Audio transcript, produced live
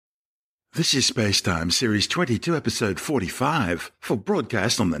This is Spacetime Series 22, Episode 45, for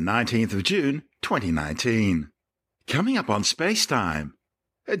broadcast on the 19th of June, 2019. Coming up on Spacetime,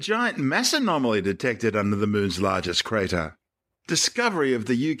 a giant mass anomaly detected under the Moon's largest crater, discovery of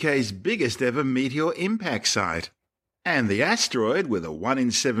the UK's biggest ever meteor impact site, and the asteroid with a 1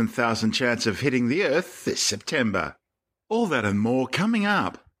 in 7,000 chance of hitting the Earth this September. All that and more coming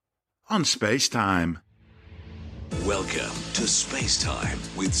up on Spacetime. Welcome to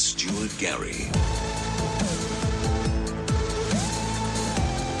Spacetime with Stuart Gary.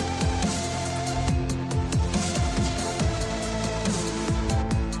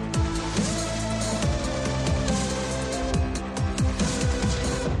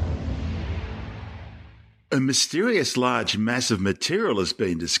 A mysterious large mass of material has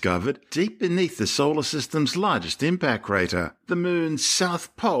been discovered deep beneath the solar system's largest impact crater, the Moon's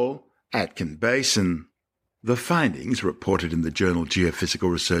south pole, Aitken Basin. The findings, reported in the journal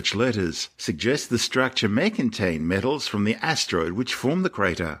Geophysical Research Letters, suggest the structure may contain metals from the asteroid which formed the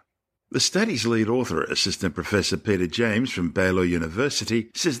crater. The study's lead author, Assistant Professor Peter James from Baylor University,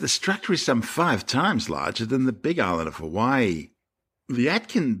 says the structure is some 5 times larger than the Big Island of Hawaii. The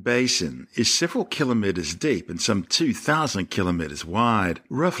Aitken Basin is several kilometres deep and some 2,000 kilometres wide,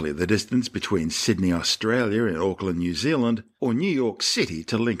 roughly the distance between Sydney, Australia and Auckland, New Zealand, or New York City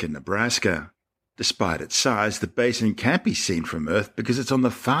to Lincoln, Nebraska. Despite its size, the basin can't be seen from Earth because it's on the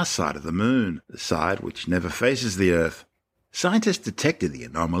far side of the Moon, the side which never faces the Earth. Scientists detected the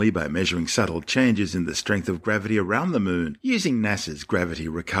anomaly by measuring subtle changes in the strength of gravity around the Moon using NASA's Gravity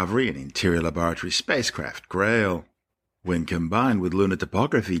Recovery and Interior Laboratory spacecraft GRAIL. When combined with lunar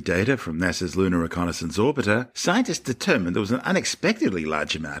topography data from NASA's Lunar Reconnaissance Orbiter, scientists determined there was an unexpectedly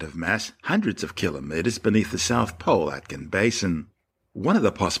large amount of mass hundreds of kilometres beneath the South Pole Aitken Basin. One of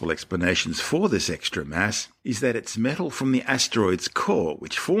the possible explanations for this extra mass is that it's metal from the asteroid's core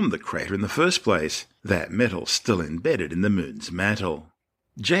which formed the crater in the first place, that metal still embedded in the Moon's mantle.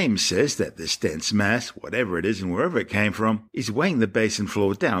 James says that this dense mass, whatever it is and wherever it came from, is weighing the basin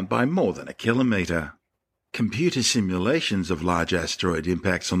floor down by more than a kilometre. Computer simulations of large asteroid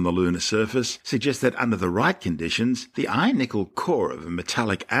impacts on the lunar surface suggest that under the right conditions, the iron-nickel core of a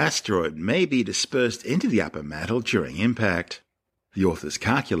metallic asteroid may be dispersed into the upper mantle during impact. The authors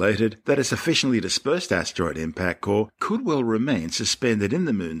calculated that a sufficiently dispersed asteroid impact core could well remain suspended in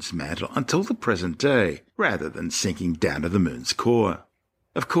the Moon's mantle until the present day, rather than sinking down to the Moon's core.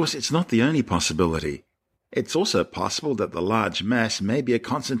 Of course, it's not the only possibility. It's also possible that the large mass may be a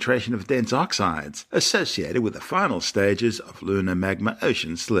concentration of dense oxides associated with the final stages of lunar magma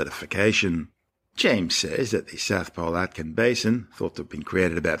ocean solidification. James says that the South Pole Aitken Basin, thought to have been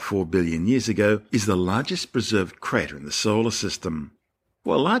created about 4 billion years ago, is the largest preserved crater in the solar system.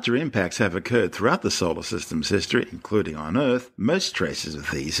 While larger impacts have occurred throughout the solar system's history, including on Earth, most traces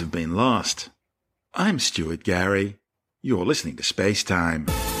of these have been lost. I'm Stuart Gary. You're listening to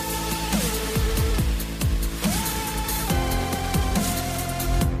Spacetime.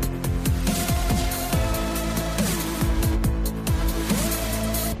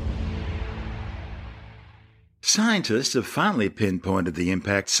 Scientists have finally pinpointed the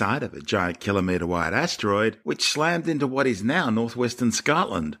impact site of a giant kilometre-wide asteroid which slammed into what is now northwestern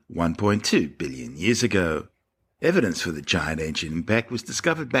Scotland 1.2 billion years ago. Evidence for the giant ancient impact was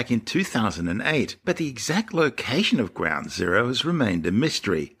discovered back in 2008, but the exact location of Ground Zero has remained a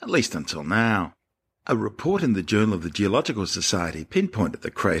mystery, at least until now. A report in the Journal of the Geological Society pinpointed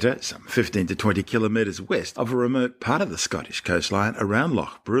the crater some 15 to 20 kilometres west of a remote part of the Scottish coastline around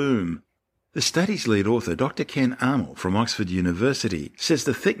Loch Broom. The study's lead author, Dr. Ken Armour from Oxford University, says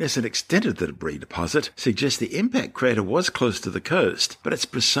the thickness and extent of the debris deposit suggests the impact crater was close to the coast, but its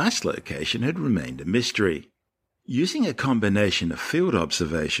precise location had remained a mystery. Using a combination of field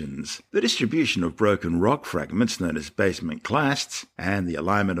observations, the distribution of broken rock fragments known as basement clasts, and the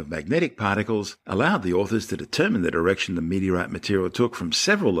alignment of magnetic particles allowed the authors to determine the direction the meteorite material took from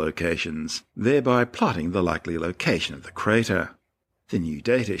several locations, thereby plotting the likely location of the crater. The new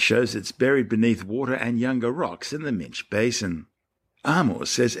data shows it's buried beneath water and younger rocks in the Minch Basin. Armour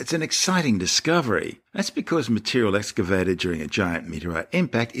says it's an exciting discovery. That's because material excavated during a giant meteorite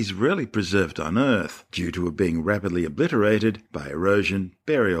impact is rarely preserved on Earth, due to it being rapidly obliterated by erosion,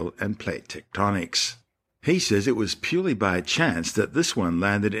 burial, and plate tectonics. He says it was purely by chance that this one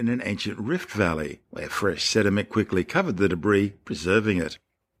landed in an ancient rift valley, where fresh sediment quickly covered the debris, preserving it.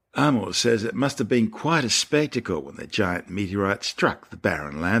 Armour says it must have been quite a spectacle when the giant meteorite struck the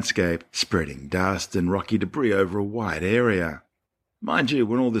barren landscape, spreading dust and rocky debris over a wide area. Mind you,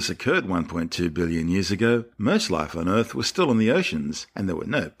 when all this occurred 1.2 billion years ago, most life on Earth was still in the oceans, and there were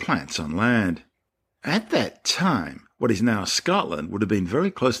no plants on land. At that time, What is now Scotland would have been very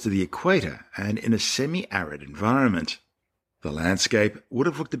close to the equator and in a semi-arid environment. The landscape would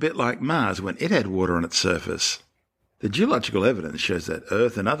have looked a bit like Mars when it had water on its surface. The geological evidence shows that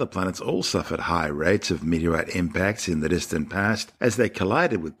Earth and other planets all suffered high rates of meteorite impacts in the distant past as they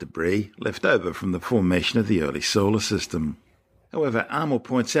collided with debris left over from the formation of the early solar system. However, Armour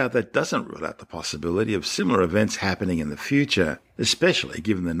points out that doesn't rule out the possibility of similar events happening in the future, especially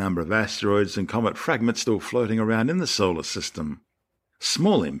given the number of asteroids and comet fragments still floating around in the solar system.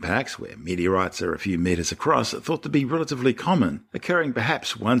 Small impacts, where meteorites are a few meters across, are thought to be relatively common, occurring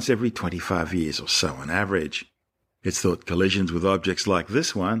perhaps once every 25 years or so on average. It's thought collisions with objects like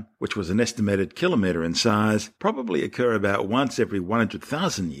this one, which was an estimated kilometre in size, probably occur about once every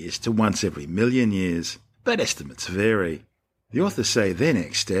 100,000 years to once every million years, but estimates vary. The authors say their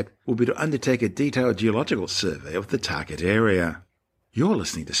next step will be to undertake a detailed geological survey of the target area. You're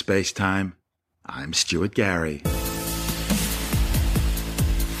listening to Space Time. I'm Stuart Gary.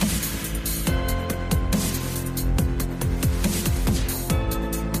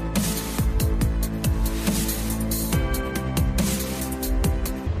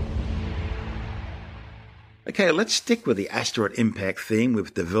 Okay, let's stick with the asteroid impact theme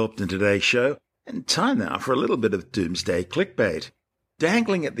we've developed in today's show, and time now for a little bit of doomsday clickbait.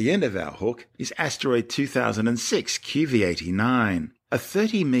 Dangling at the end of our hook is asteroid 2006 QV89, a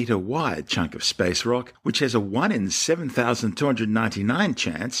 30-metre wide chunk of space rock which has a 1 in 7,299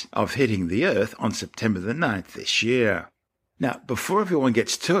 chance of hitting the Earth on September the 9th this year. Now, before everyone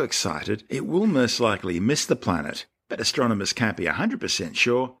gets too excited, it will most likely miss the planet, but astronomers can't be 100%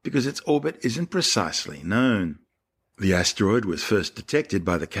 sure because its orbit isn't precisely known. The asteroid was first detected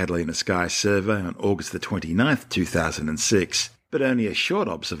by the Catalina Sky Survey on August 29, 2006, but only a short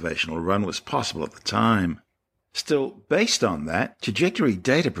observational run was possible at the time. Still, based on that, trajectory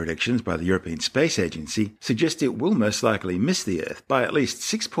data predictions by the European Space Agency suggest it will most likely miss the Earth by at least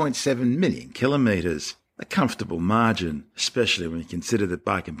 6.7 million kilometres. A comfortable margin, especially when you consider that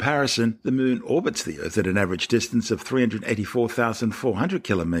by comparison, the Moon orbits the Earth at an average distance of 384,400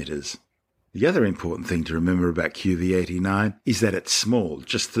 kilometres. The other important thing to remember about QV89 is that it's small,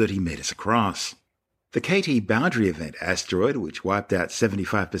 just 30 metres across. The KT Boundary Event asteroid, which wiped out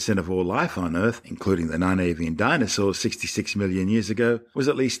 75% of all life on Earth, including the non-avian dinosaurs 66 million years ago, was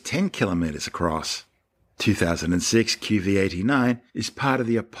at least 10 kilometres across. 2006 QV89 is part of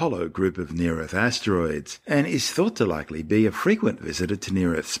the Apollo group of near-Earth asteroids and is thought to likely be a frequent visitor to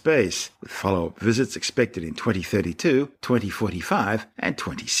near-Earth space, with follow-up visits expected in 2032, 2045 and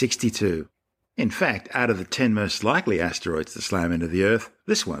 2062. In fact, out of the 10 most likely asteroids to slam into the Earth,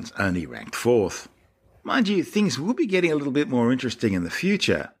 this one's only ranked 4th. Mind you, things will be getting a little bit more interesting in the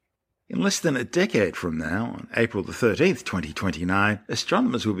future. In less than a decade from now, on April the 13th, 2029,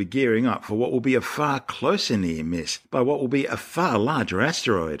 astronomers will be gearing up for what will be a far closer near miss by what will be a far larger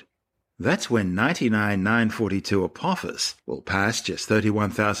asteroid. That's when 99942 Apophis will pass just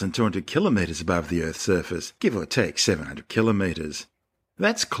 31,200 kilometres above the Earth's surface, give or take 700 kilometres.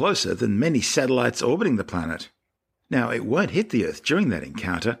 That's closer than many satellites orbiting the planet. Now, it won't hit the Earth during that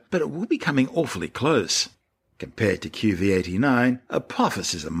encounter, but it will be coming awfully close. Compared to QV89,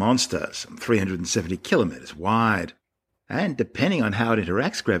 Apophis is a monster, some 370 kilometres wide. And depending on how it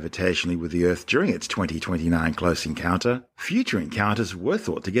interacts gravitationally with the Earth during its 2029 close encounter, future encounters were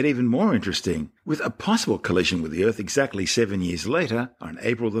thought to get even more interesting, with a possible collision with the Earth exactly 7 years later, on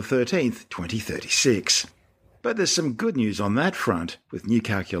April the 13th, 2036. But there's some good news on that front, with new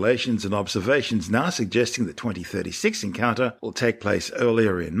calculations and observations now suggesting the 2036 encounter will take place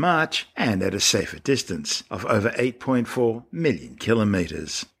earlier in March and at a safer distance of over 8.4 million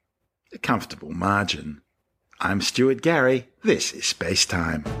kilometres. A comfortable margin. I'm Stuart Gary. This is Space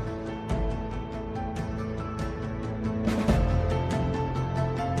Time.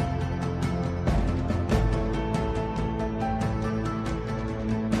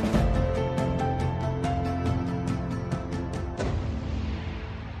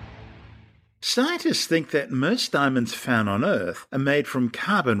 Scientists think that most diamonds found on Earth are made from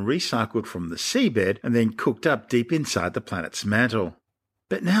carbon recycled from the seabed and then cooked up deep inside the planet's mantle.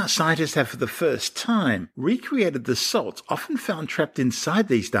 But now scientists have for the first time recreated the salts often found trapped inside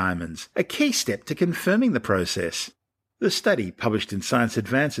these diamonds, a key step to confirming the process. The study, published in Science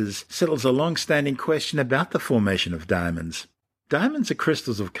Advances, settles a long-standing question about the formation of diamonds. Diamonds are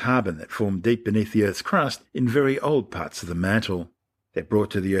crystals of carbon that form deep beneath the Earth's crust in very old parts of the mantle. They're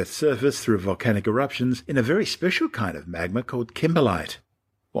brought to the Earth's surface through volcanic eruptions in a very special kind of magma called kimberlite.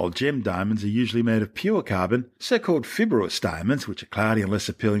 While gem diamonds are usually made of pure carbon, so-called fibrous diamonds, which are cloudy and less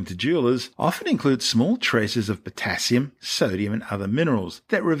appealing to jewelers, often include small traces of potassium, sodium and other minerals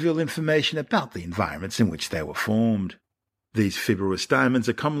that reveal information about the environments in which they were formed. These fibrous diamonds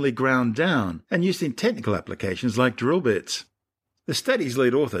are commonly ground down and used in technical applications like drill bits. The study's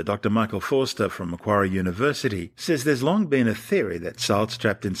lead author, Dr. Michael Forster from Macquarie University, says there's long been a theory that salts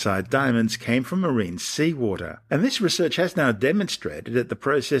trapped inside diamonds came from marine seawater, and this research has now demonstrated that the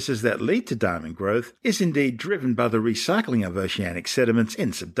processes that lead to diamond growth is indeed driven by the recycling of oceanic sediments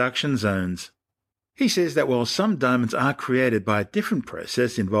in subduction zones. He says that while some diamonds are created by a different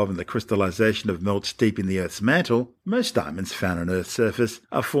process involving the crystallization of melts deep in the Earth's mantle, most diamonds found on Earth's surface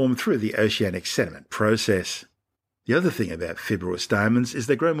are formed through the oceanic sediment process. The other thing about fibrous diamonds is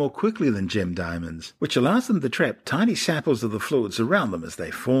they grow more quickly than gem diamonds, which allows them to trap tiny samples of the fluids around them as they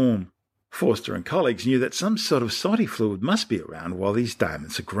form. Forster and colleagues knew that some sort of salty fluid must be around while these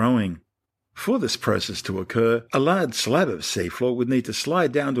diamonds are growing. For this process to occur, a large slab of seafloor would need to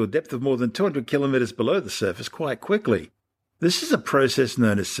slide down to a depth of more than 200 kilometers below the surface quite quickly. This is a process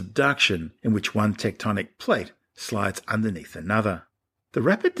known as subduction, in which one tectonic plate slides underneath another. The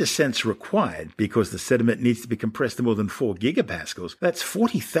rapid descent's required because the sediment needs to be compressed to more than 4 gigapascals, that's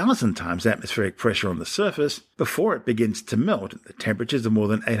 40,000 times atmospheric pressure on the surface, before it begins to melt at the temperatures of more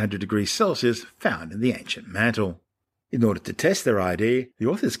than 800 degrees Celsius found in the ancient mantle. In order to test their idea, the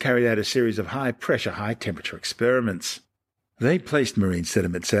authors carried out a series of high-pressure, high-temperature experiments. They placed marine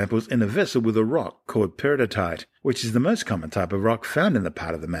sediment samples in a vessel with a rock called peridotite, which is the most common type of rock found in the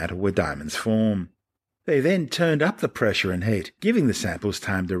part of the mantle where diamonds form. They then turned up the pressure and heat, giving the samples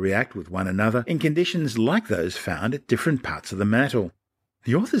time to react with one another in conditions like those found at different parts of the mantle.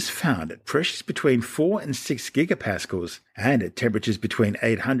 The authors found at pressures between 4 and 6 gigapascals and at temperatures between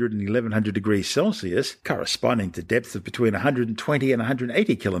 800 and 1100 degrees Celsius, corresponding to depths of between 120 and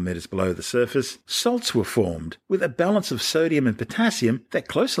 180 kilometers below the surface, salts were formed with a balance of sodium and potassium that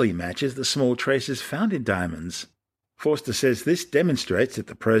closely matches the small traces found in diamonds. Forster says this demonstrates that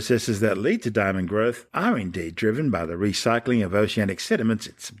the processes that lead to diamond growth are indeed driven by the recycling of oceanic sediments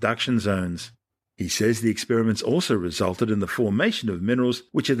in subduction zones. He says the experiments also resulted in the formation of minerals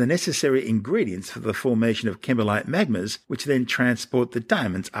which are the necessary ingredients for the formation of kimberlite magmas, which then transport the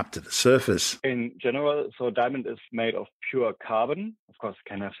diamonds up to the surface. In general, so diamond is made of pure carbon. Of course, it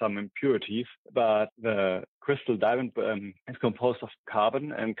can have some impurities, but the crystal diamond is composed of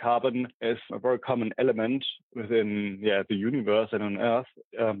carbon, and carbon is a very common element within the universe and on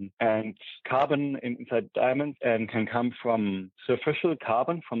Earth. And carbon inside diamonds can come from superficial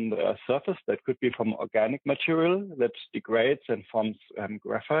carbon from the Earth's surface. That could be from organic material that degrades and forms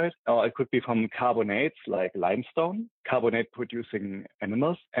graphite, or it could be from carbonates like limestone, carbonate-producing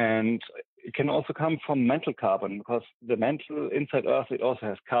animals, and it can also come from mantle carbon, because the mantle inside Earth, it also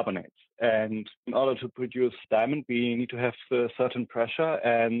has carbonates. And in order to produce diamond, we need to have a certain pressure,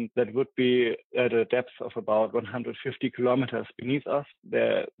 and that would be at a depth of about 150 kilometers beneath us.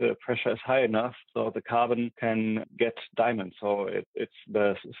 The pressure is high enough so the carbon can get diamond. So it's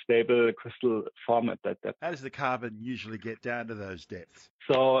the stable crystal form at that depth. How does the carbon usually get down to those depths?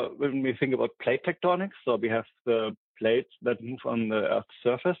 So when we think about plate tectonics, so we have the plates that move on the Earth's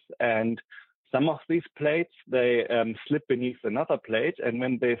surface, and some of these plates, they slip beneath another plate, and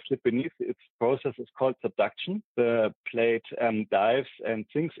when they slip beneath, its process is called subduction. The plate dives and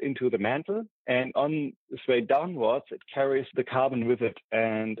sinks into the mantle, and on its way downwards, it carries the carbon with it.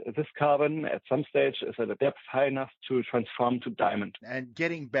 And this carbon, at some stage, is at a depth high enough to transform to diamond. And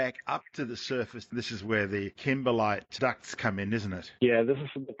getting back up to the surface, this is where the kimberlite ducts come in, isn't it? Yeah, this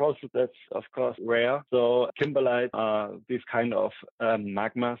is the process that's, of course, rare. So kimberlite are these kind of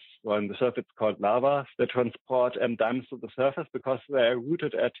magmas, or in the surface called lavas, that transport diamonds to the surface because they are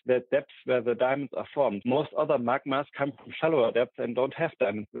rooted at the depths where the diamonds are formed. Most other magmas come from shallower depths and don't have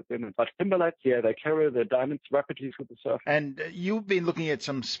diamonds within it. But kimberlite, they carry the diamonds rapidly to the surface. And you've been looking at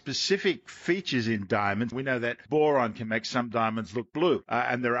some specific features in diamonds. We know that boron can make some diamonds look blue,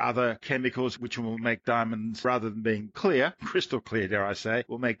 and there are other chemicals which will make diamonds, rather than being clear, crystal clear, dare I say,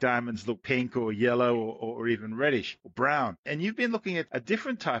 will make diamonds look pink or yellow or even reddish or brown. And you've been looking at a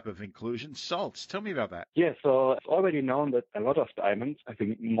different type of inclusion, salts. Tell me about that. Yeah, so it's already known that a lot of diamonds, I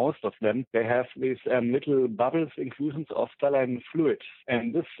think most of them, they have these little bubbles, inclusions of saline fluid.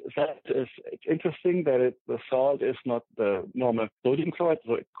 And this salt it's interesting that the salt is not the normal sodium chloride,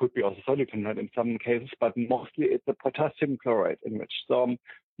 so it could be also sodium chloride in some cases, but mostly it's the potassium chloride enriched. So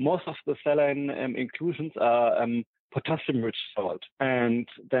most of the saline inclusions are potassium-rich salt. And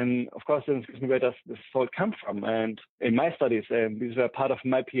then, of course, where does this salt come from? And in my studies, these were part of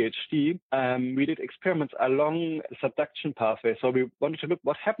my PhD, we did experiments along the subduction pathway. So we wanted to look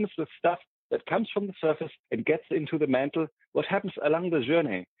what happens with stuff that comes from the surface and gets into the mantle, what happens along the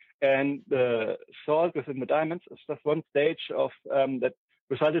journey. And the salt within the diamonds is just one stage of that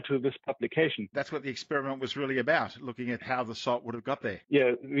resulted to this publication. That's what the experiment was really about, looking at how the salt would have got there.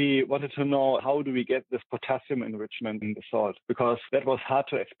 Yeah, we wanted to know how do we get this potassium enrichment in the salt, because that was hard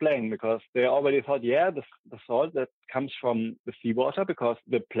to explain, because they already thought, the salt that comes from the seawater, because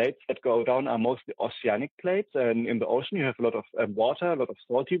the plates that go down are mostly oceanic plates, and in the ocean you have a lot of water, a lot of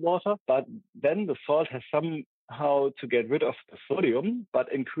salty water, but then the salt has how to get rid of the sodium, but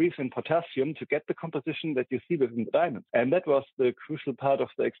increase in potassium to get the composition that you see within the diamond. And that was the crucial part of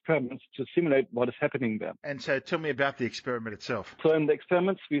the experiments, to simulate what is happening there. And so tell me about the experiment itself. So in the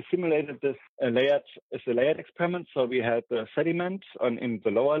experiments, we simulated this layered experiment. So we had the sediment in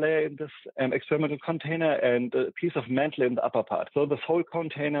the lower layer in this experimental container and a piece of mantle in the upper part. So this whole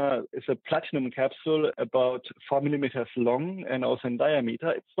container is a platinum capsule about 4 millimeters long and also in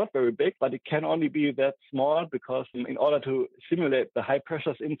diameter. It's not very big, but it can only be that small, because in order to simulate the high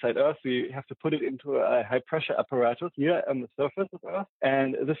pressures inside Earth, we have to put it into a high pressure apparatus here on the surface of Earth.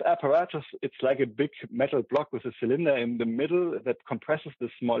 And this apparatus, it's like a big metal block with a cylinder in the middle that compresses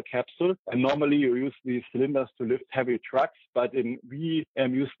this small capsule. And normally you use these cylinders to lift heavy trucks, but we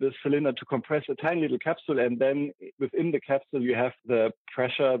use this cylinder to compress a tiny little capsule. And then within the capsule, you have the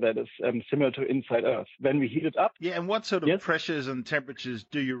pressure that is similar to inside Earth. Then we heat it up. Yeah, and what sort of pressures and temperatures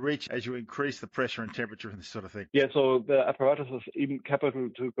do you reach as you increase the pressure and temperature in this sort of thing? Yeah, so the apparatus is even capable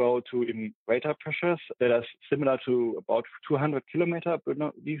to go to even greater pressures that are similar to about 200 kilometers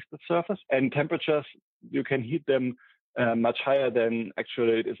beneath the surface. And temperatures, you can heat them much higher than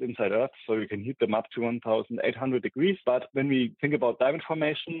actually it is inside Earth. So you can heat them up to 1,800 degrees. But when we think about diamond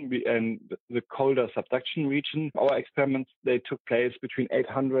formation and the colder subduction region, our experiments, they took place between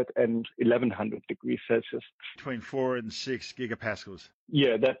 800 and 1,100 degrees Celsius. Between 4 and 6 gigapascals.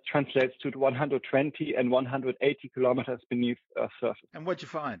 Yeah, that translates to 120 and 180 kilometers beneath Earth's surface. And what'd you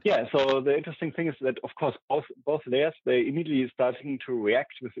find? Yeah, so the interesting thing is that, of course, both layers, they immediately starting to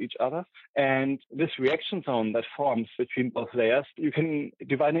react with each other. And this reaction zone that forms between both layers, you can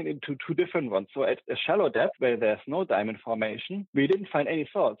divide it into two different ones. So at a shallow depth, where there's no diamond formation, we didn't find any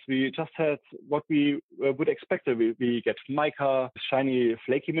salts. We just had what we would expect. We get mica, shiny,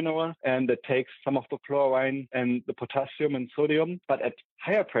 flaky mineral, and that takes some of the chlorine and the potassium and sodium. But at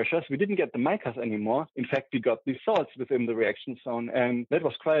higher pressures, we didn't get the micas anymore. In fact, we got the salts within the reaction zone. And that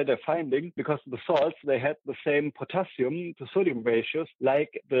was quite a finding, because the salts, they had the same potassium to sodium ratios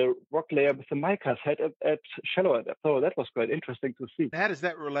like the rock layer with the micas had at shallower depth. So that was quite interesting to see. How does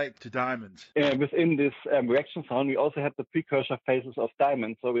that relate to diamonds? Within this reaction zone, we also had the precursor phases of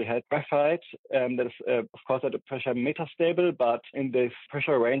diamonds. So we had graphite that is, of course, at a pressure metastable, but in this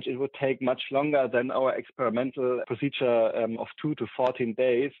pressure range, it would take much longer than our experimental procedure of 2 to 14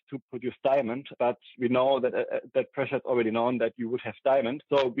 days to produce diamond. But we know that that pressure is already known that you would have diamond.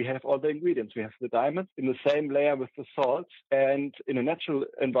 So we have all the ingredients. We have the diamonds in the same layer with the salts. And in a natural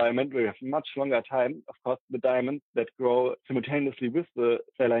environment where you have much longer time, of course, the diamonds that grow simultaneously with the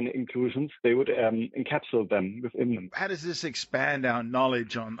saline inclusions, they would encapsulate them within them. How does this expand our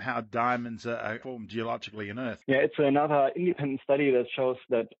knowledge on how diamonds are formed geologically in Earth? Yeah, it's another independent study that shows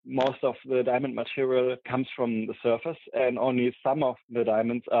that most of the diamond material comes from the surface, and only some of the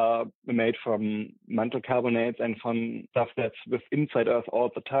diamonds are made from mantle carbonates and from stuff that's inside Earth all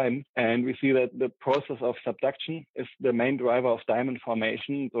the time. And we see that the process of subduction is the main driver of diamond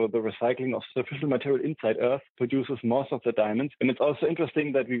formation. So the recycling of superficial material inside Earth produces most of the diamonds. And it's also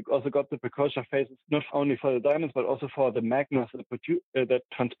interesting that we also got the precursor phases, not only for the diamonds, but also for the magmas that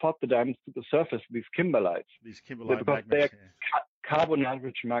transport the diamonds to the surface, these kimberlites. These kimberlite magmas,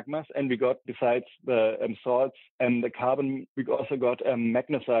 carbonate-rich magmas, and we got, besides the salts and the carbon, we also got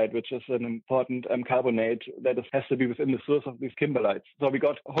magnesite, which is an important carbonate that has to be within the source of these kimberlites. So we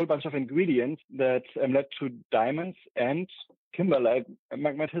got a whole bunch of ingredients that led to diamonds and kimberlite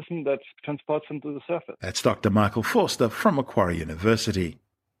magmatism that transports them to the surface. That's Dr. Michael Forster from Macquarie University.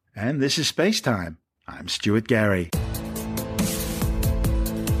 And this is Space Time. I'm Stuart Gary.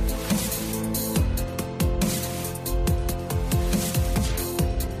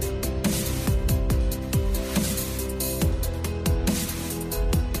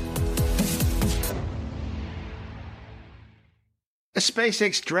 A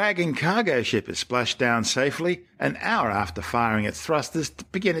SpaceX Dragon cargo ship has splashed down safely an hour after firing its thrusters to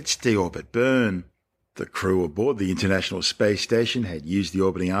begin its deorbit burn. The The crew aboard the International Space Station had used the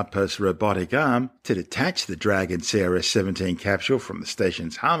orbiting outpost's robotic arm to detach the Dragon CRS-17 capsule from the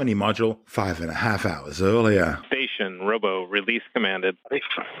station's Harmony module 5.5 hours earlier. Station Robo, release commanded. I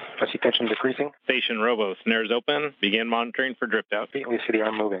see tension decreasing. Station Robo, snares open. Begin monitoring for drift out. We see the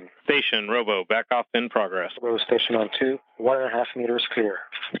arm moving. Station Robo, back off in progress. Robo station on 2, 1.5 meters clear.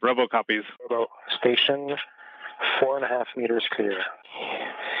 Robo copies. Robo station, 4.5 meters clear.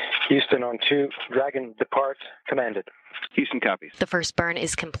 Houston on 2, Dragon depart, commanded. Houston copies. The first burn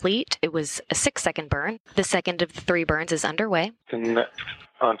is complete. It was a 6-second burn. The second of the 3 burns is underway. Houston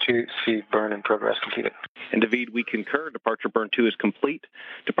on 2, see burn in progress completed. And David, we concur. Departure burn 2 is complete.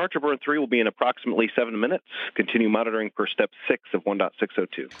 Departure burn 3 will be in approximately 7 minutes. Continue monitoring per step 6 of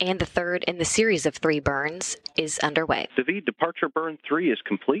 1.602. And the third in the series of 3 burns is underway. David, departure burn 3 is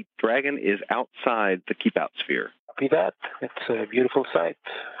complete. Dragon is outside the keep-out sphere. Copy that. It's a beautiful sight.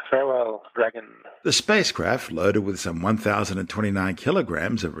 Farewell, Dragon. The spacecraft, loaded with some 1,029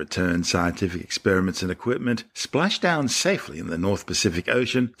 kilograms of returned scientific experiments and equipment, splashed down safely in the North Pacific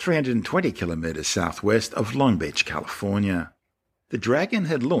Ocean, 320 kilometers southwest of Long Beach, California. The Dragon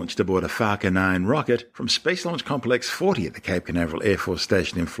had launched aboard a Falcon 9 rocket from Space Launch Complex 40 at the Cape Canaveral Air Force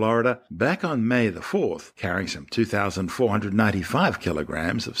Station in Florida back on May the 4th, carrying some 2,495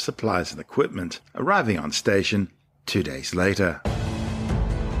 kilograms of supplies and equipment, arriving on station 2 days later.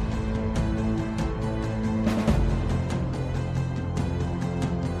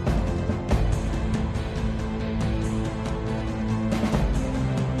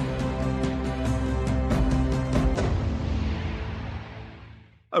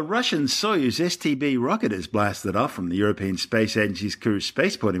 A Russian Soyuz STB rocket has blasted off from the European Space Agency's Kourou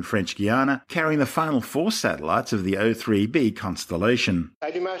spaceport in French Guiana, carrying the final 4 satellites of the O3b constellation.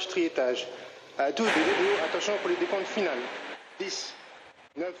 Allumage triétage. À tous de vidéo, attention pour le décompte final. 10,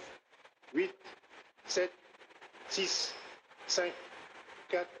 9, 8, 7, 6, 5,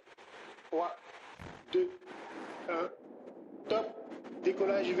 4, 3, 2, 1. Top.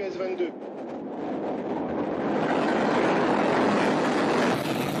 Décollage UVS 22.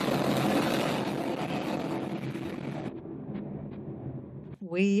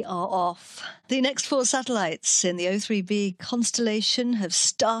 We are off. The next 4 satellites in the O3b constellation have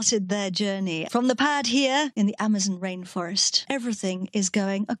started their journey. From the pad here in the Amazon rainforest, everything is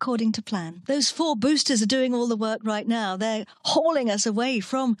going according to plan. Those 4 boosters are doing all the work right now. They're hauling us away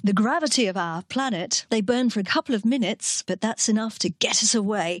from the gravity of our planet. They burn for a couple of minutes, but that's enough to get us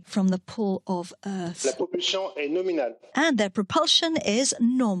away from the pull of Earth. La propulsion est nominale. And their propulsion is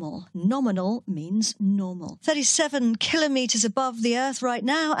normal. Nominal means normal. 37 kilometers above the Earth right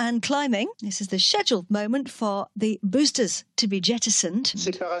now and climbing. This is the scheduled moment for the boosters to be jettisoned.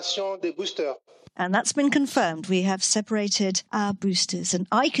 Séparation des boosters. And that's been confirmed. We have separated our boosters, and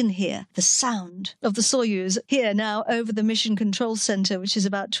I can hear the sound of the Soyuz here now over the Mission Control Center, which is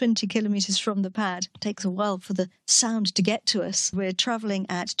about 20 kilometers from the pad. It takes a while for the sound to get to us. We're traveling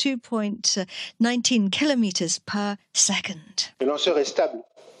at 2.19 kilometers per second. Le lanceur est stable.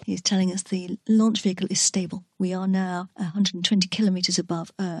 He's telling us the launch vehicle is stable. We are now 120 kilometers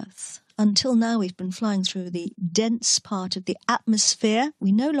above Earth. Until now, we've been flying through the dense part of the atmosphere.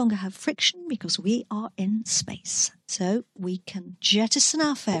 We no longer have friction because we are in space. So we can jettison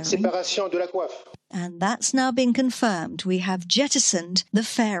our fairing. Séparation de la coiffe. And that's now been confirmed. We have jettisoned the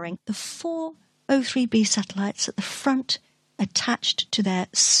fairing. The 4 O3b satellites at the front attached to their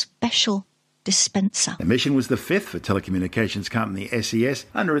special dispenser. The mission was the 5th for telecommunications company SES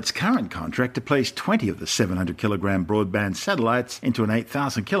under its current contract to place 20 of the 700-kilogram broadband satellites into an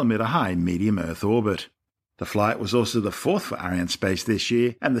 8,000-kilometre high medium Earth orbit. The flight was also the 4th for Arianespace this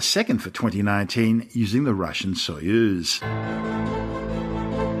year and the 2nd for 2019 using the Russian Soyuz.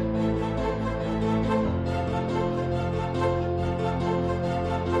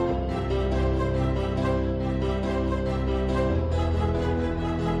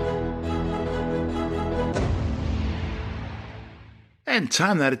 And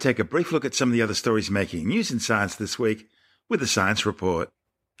time now to take a brief look at some of the other stories making news in science this week with the Science Report.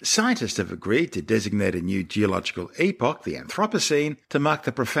 Scientists have agreed to designate a new geological epoch, the Anthropocene, to mark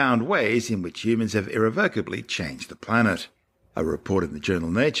the profound ways in which humans have irrevocably changed the planet. A report in the journal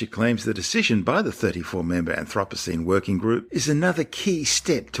Nature claims the decision by the 34-member Anthropocene Working Group is another key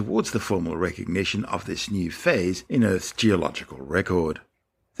step towards the formal recognition of this new phase in Earth's geological record.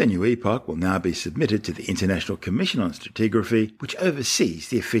 The new epoch will now be submitted to the International Commission on Stratigraphy, which oversees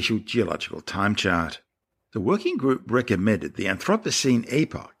the official geological time chart. The working group recommended the Anthropocene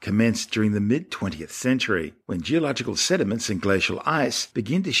epoch commenced during the mid-20th century, when geological sediments and glacial ice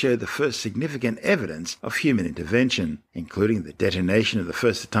begin to show the first significant evidence of human intervention, including the detonation of the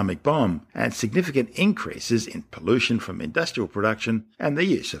first atomic bomb and significant increases in pollution from industrial production and the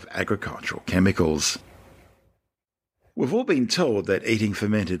use of agricultural chemicals. We've all been told that eating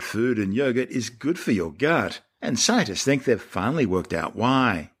fermented food and yogurt is good for your gut, and scientists think they've finally worked out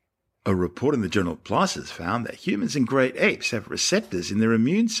why. A report in the journal PLOS has found that humans and great apes have receptors in their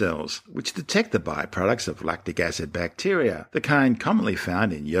immune cells which detect the byproducts of lactic acid bacteria, the kind commonly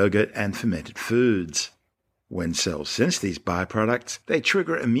found in yogurt and fermented foods. When cells sense these byproducts, they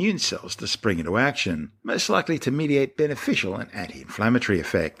trigger immune cells to spring into action, most likely to mediate beneficial and anti-inflammatory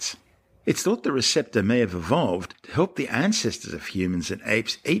effects. It's thought the receptor may have evolved to help the ancestors of humans and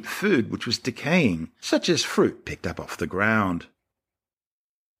apes eat food which was decaying, such as fruit picked up off the ground.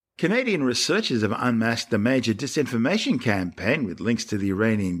 Canadian researchers have unmasked a major disinformation campaign with links to the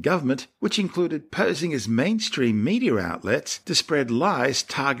Iranian government, which included posing as mainstream media outlets to spread lies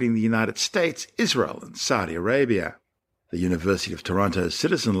targeting the United States, Israel, and Saudi Arabia. The University of Toronto's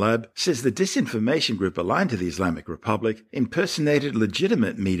Citizen Lab says the disinformation group aligned to the Islamic Republic impersonated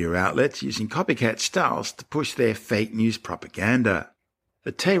legitimate media outlets using copycat styles to push their fake news propaganda.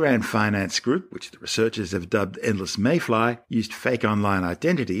 The Tehran Finance Group, which the researchers have dubbed Endless Mayfly, used fake online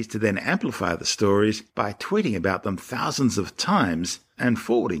identities to then amplify the stories by tweeting about them thousands of times and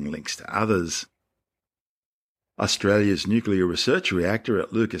forwarding links to others. Australia's nuclear research reactor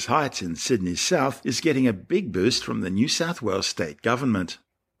at Lucas Heights in Sydney's south is getting a big boost from the New South Wales state government.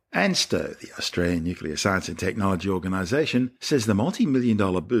 ANSTO, the Australian Nuclear Science and Technology Organisation, says the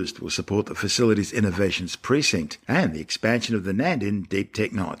multi-million-dollar boost will support the facility's Innovations Precinct and the expansion of the Nandin Deep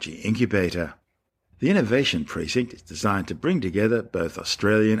Technology Incubator. The Innovation Precinct is designed to bring together both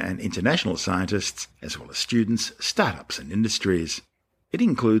Australian and international scientists, as well as students, startups and industries. It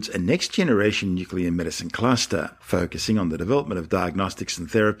includes a next-generation nuclear medicine cluster, focusing on the development of diagnostics and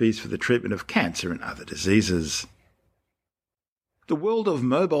therapies for the treatment of cancer and other diseases. The world of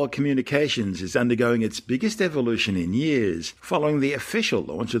mobile communications is undergoing its biggest evolution in years, following the official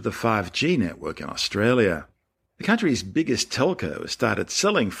launch of the 5G network in Australia. The country's biggest telco has started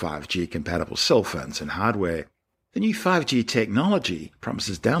selling 5G-compatible cell phones and hardware. The new 5G technology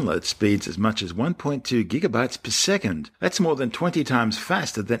promises download speeds as much as 1.2 gigabytes per second. That's more than 20 times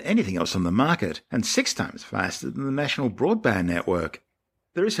faster than anything else on the market, and 6 times faster than the national broadband network.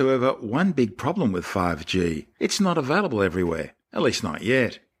 There is, however, one big problem with 5G. It's not available everywhere. At least not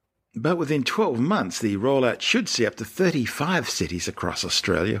yet. But within 12 months, the rollout should see up to 35 cities across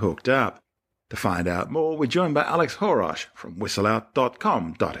Australia hooked up. To find out more, we're joined by Alex Horosh from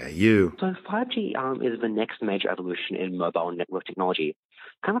whistleout.com.au. So 5G is the next major evolution in mobile network technology.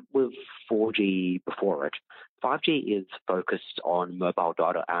 Kind of with 4G before it, 5G is focused on mobile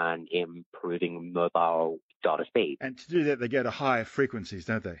data and improving mobile data speed. And to do that, they go to higher frequencies,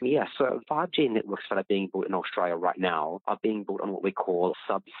 don't they? Yeah, so 5G networks that are being built in Australia right now are being built on what we call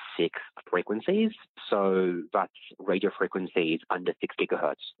sub-6 frequencies. So that's radio frequencies under 6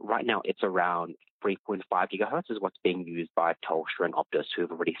 gigahertz. Right now, it's around 3.5 gigahertz is what's being used by Telstra and Optus, who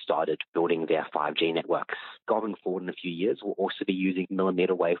have already started building their 5G networks. Going forward in a few years, we'll also be using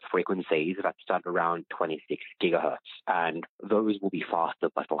millimeter wave frequencies that start around 26 gigahertz. And those will be faster,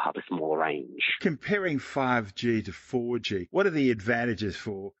 but they'll have a smaller range. Comparing 5G to 4G, what are the advantages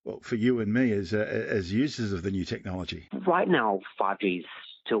for you and me as users of the new technology? Right now, 5G is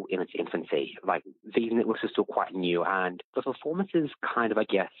still in its infancy. Like, these networks are still quite new, and the performance is kind of, I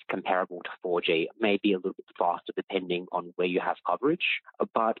guess, comparable to 4G, maybe a little bit faster depending on where you have coverage.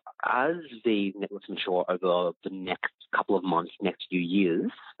 But as the networks mature over the next couple of months, next few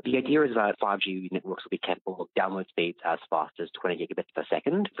years, the idea is that 5G networks will be capable of download speeds as fast as 20 gigabits per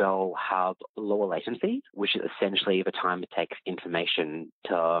second. They'll have lower latency, which is essentially the time it takes information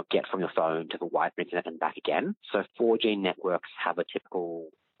to get from your phone to the wider internet and back again. So 4G networks have a typical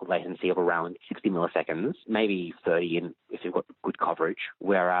latency of around 60 milliseconds, maybe 30 if you've got good coverage,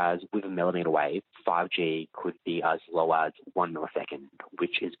 whereas with a millimeter wave, 5G could be as low as 1 millisecond,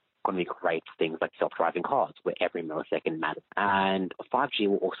 which is going to be great for things like self-driving cars, where every millisecond matters. And 5G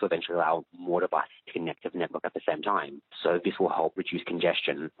will also eventually allow more devices to connect to the network at the same time. So this will help reduce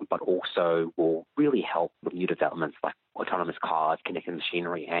congestion, but also will really help with new developments like autonomous cars, connected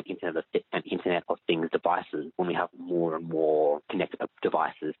machinery, and Internet of Things devices when we have more and more connected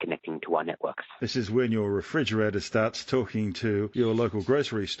devices connecting to our networks. This is when your refrigerator starts talking to your local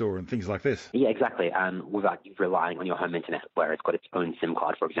grocery store and things like this. Yeah, exactly. Without you relying on your home internet, where it's got its own SIM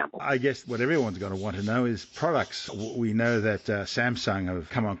card, for example. I guess what everyone's going to want to know is products. We know that Samsung have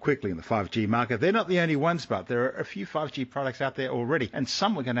come on quickly in the 5G market. They're not the only ones, but there are a few 5G products out there already, and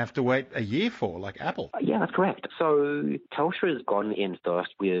some we're going to have to wait a year for, like Apple. Yeah, that's correct. So Telstra has gone in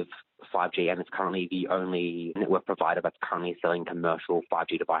first with 5G, and it's currently the only network provider that's currently selling commercial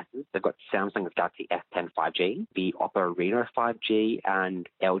 5G devices. They've got Samsung's Galaxy S10 5G, the Oppo Reno 5G, and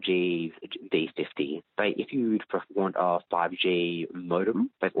LG's V50. If you'd want a 5G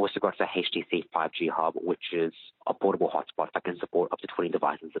modem, they've also got the HTC 5G hub, which is a portable hotspot that can support up to 20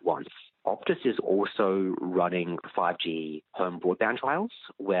 devices at once. Optus is also running 5G home broadband trials,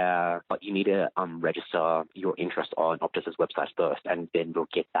 where you need to register your interest on Optus's website first, and then they'll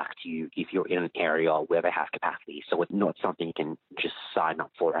get back to you if you're in an area where they have capacity. So it's not something you can just sign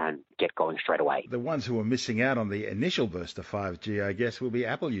up for and get going straight away. The ones who are missing out on the initial burst of 5G, I guess, will be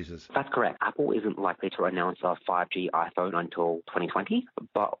Apple users. That's correct. Apple isn't likely to announce a 5G iPhone until 2020,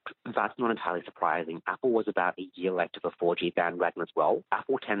 but that's not entirely surprising. Apple was about a year late to the 4G bandwagon as well.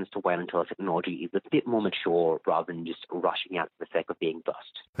 Apple tends to wait until the technology is a bit more mature rather than just rushing out for the sake of being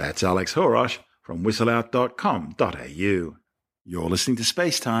first. That's Alex Horosh from whistleout.com.au. You're listening to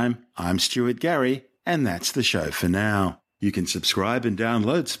Space Time. I'm Stuart Gary, and that's the show for now. You can subscribe and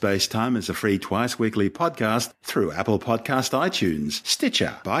download Space Time as a free twice-weekly podcast through Apple Podcast iTunes,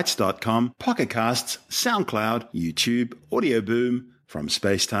 Stitcher, Bytes.com, Pocket Casts, SoundCloud, YouTube, Audio Boom, from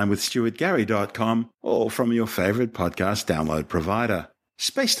spacetimewithstuartgary.com, or from your favorite podcast download provider.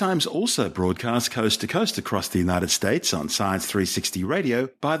 Spacetime's also broadcast coast to coast across the United States on Science 360 Radio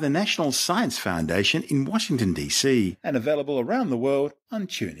by the National Science Foundation in Washington, D.C., and available around the world on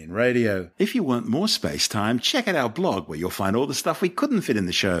TuneIn Radio. If you want more Spacetime, check out our blog where you'll find all the stuff we couldn't fit in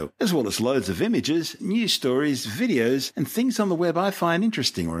the show, as well as loads of images, news stories, videos, and things on the web I find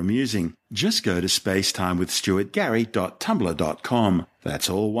interesting or amusing. Just go to spacetimewithstuartgary.tumblr.com. That's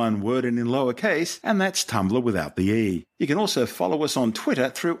all one word and in lowercase, and that's Tumblr without the E. You can also follow us on Twitter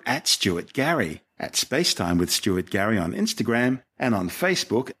through @StuartGary, at Spacetime with Stuart Gary on Instagram, and on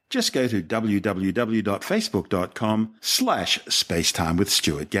Facebook, just go to www.facebook.com/Spacetime with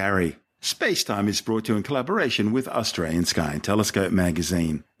Stuart Gary. Spacetime is brought to you in collaboration with Australian Sky and Telescope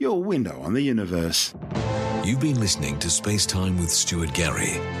magazine, your window on the universe. You've been listening to Spacetime with Stuart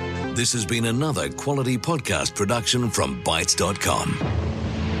Gary. This has been another quality podcast production from Bytes.com.